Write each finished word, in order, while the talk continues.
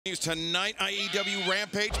Tonight, AEW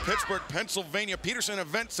Rampage, Pittsburgh, Pennsylvania, PETERSEN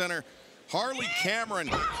Event Center. Harley Cameron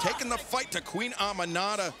taking the fight to Queen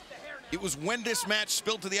Aminata. It was when this match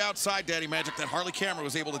spilled to the outside, Daddy Magic, that Harley Cameron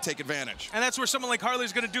was able to take advantage. And that's where someone like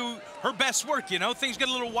Harley's going to do her best work, you know? Things get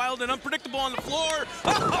a little wild and unpredictable on the floor.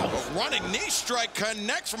 Oh! Running knee strike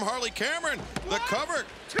connects from Harley Cameron. The cover,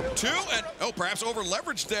 two, and perhaps over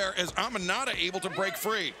leveraged there as Aminata able to break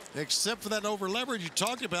free. Except for that over leverage you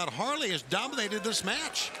talked about, Harley has dominated this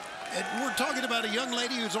match. And we're talking about a young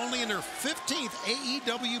lady who's only in her 15th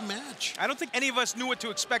AEW match. I don't think any of us knew what to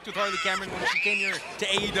expect with Harley Cameron when she came here to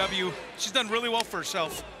AEW. She's done really well for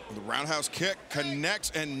herself. The roundhouse kick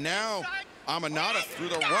connects, and now Aminata through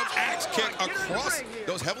the rope, axe kick across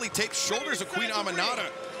those heavily taped shoulders of Queen Aminata,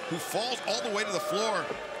 who falls all the way to the floor.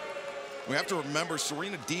 We have to remember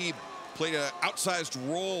Serena Deeb played an outsized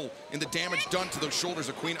role in the damage done to those shoulders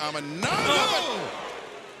of Queen Aminata. Oh!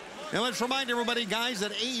 And let's remind everybody, guys,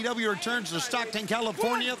 that AEW returns to Stockton,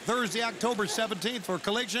 California, Thursday, October 17th for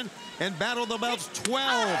Collision and Battle of the Belts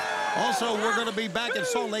 12. Also, we're going to be back at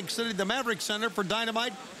Salt Lake City, the Maverick Center for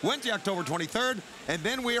Dynamite, Wednesday, October 23rd. And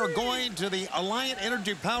then we are going to the Alliant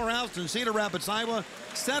Energy Powerhouse in Cedar Rapids, Iowa,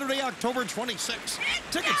 Saturday, October 26th.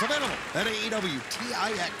 Tickets available at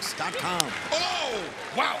AEWTIX.com. Oh!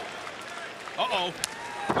 Wow! Uh-oh.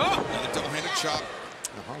 Oh! Another double-handed chop.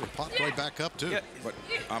 Harley popped right back up, too. Yeah, but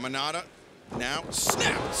Aminata now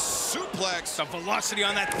snap, suplex. The velocity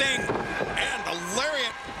on that thing. And the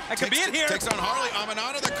lariat. That could be it here. Takes on Harley.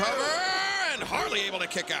 Aminata the cover, and Harley able to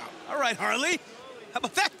kick out. All right, Harley. How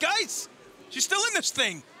about that, guys? She's still in this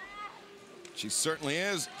thing. She certainly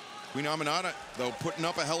is. Queen Aminata, though, putting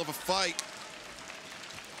up a hell of a fight.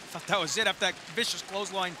 I thought that was it after that vicious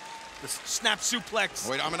clothesline, the snap suplex.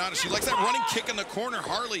 Wait, Aminata, she likes that running kick in the corner.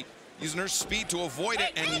 Harley using her speed to avoid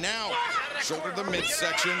it, and now shoulder to the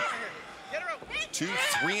midsection. 2,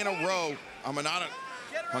 3 in a row. Aminata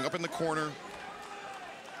hung up in the corner.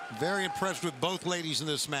 Very impressed with both ladies in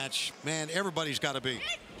this match. Man, everybody's got to be.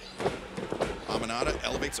 Aminata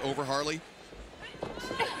elevates over Harley.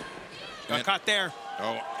 Got caught there.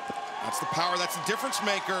 Oh, that's the power. That's the difference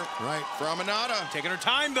maker. Right. For Aminata. Taking her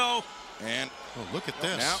time, though. And look at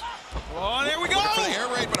this. Now, oh, there we go. For the air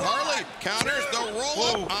raid, but Harley counters the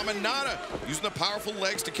roll-up. Aminata using the powerful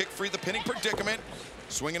legs to kick free the pinning predicament.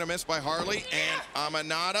 Swing and a miss by Harley, and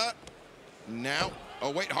Aminata now.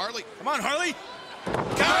 Oh, wait, Harley. Come on, Harley.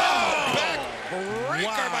 Back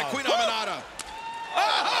breaker by Queen Aminata.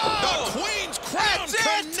 Oh! The Queen's crown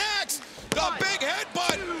connects. The big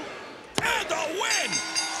headbutt. And the win.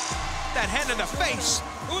 That hand in the face.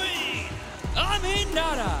 Queen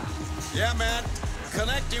Aminata. Yeah, man.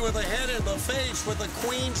 Connecting with the head in the face with the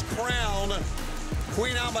Queen's crown.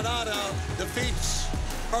 Queen Aminata defeats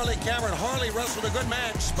Harley Cameron. Harley wrestled a good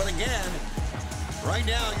match, but again, right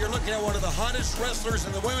now you're looking at one of the hottest wrestlers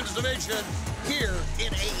in the women's division here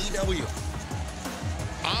in AEW.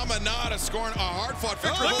 Aminata scoring a hard-fought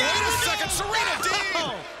victory. Wait a second, Serena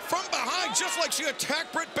Deeb from behind, just like she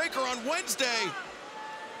attacked Britt Baker on Wednesday.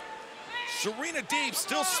 Serena Deeb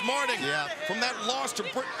still smarting from that loss to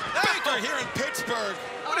Britt Baker here in Pittsburgh.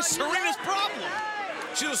 What is Serena's problem?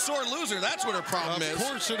 She's a sore loser. That's what her problem is. Of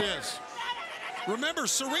course it is. Remember,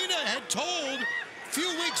 Serena had told a few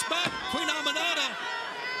weeks back, Queen Aminata,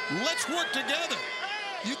 let's work together.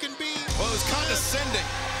 You can be... Well, it was condescending.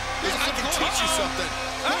 I can teach you something.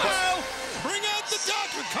 Bring out the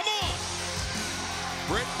doctor. Come on.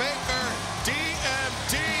 Britt Baker,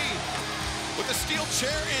 DMD. With the steel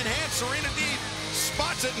chair in hand, Serena Deeb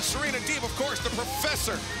spots it, and Serena Deeb, of course, the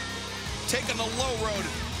professor, taking the low road.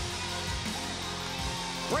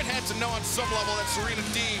 Britt had to know on some level that Serena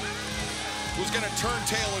Deeb was going to turn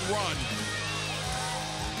tail and run.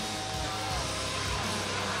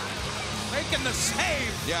 Making the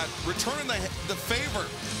save. Yeah, returning the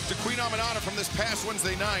favor to Queen Aminata from this past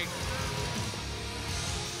Wednesday night.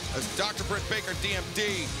 As Dr. Britt Baker,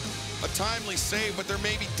 DMD, a timely save, but there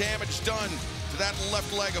may be damage done to that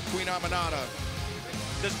left leg of Queen Aminata.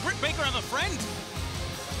 Does Britt Baker have a friend?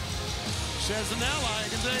 She has an ally, I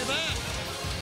can tell you that.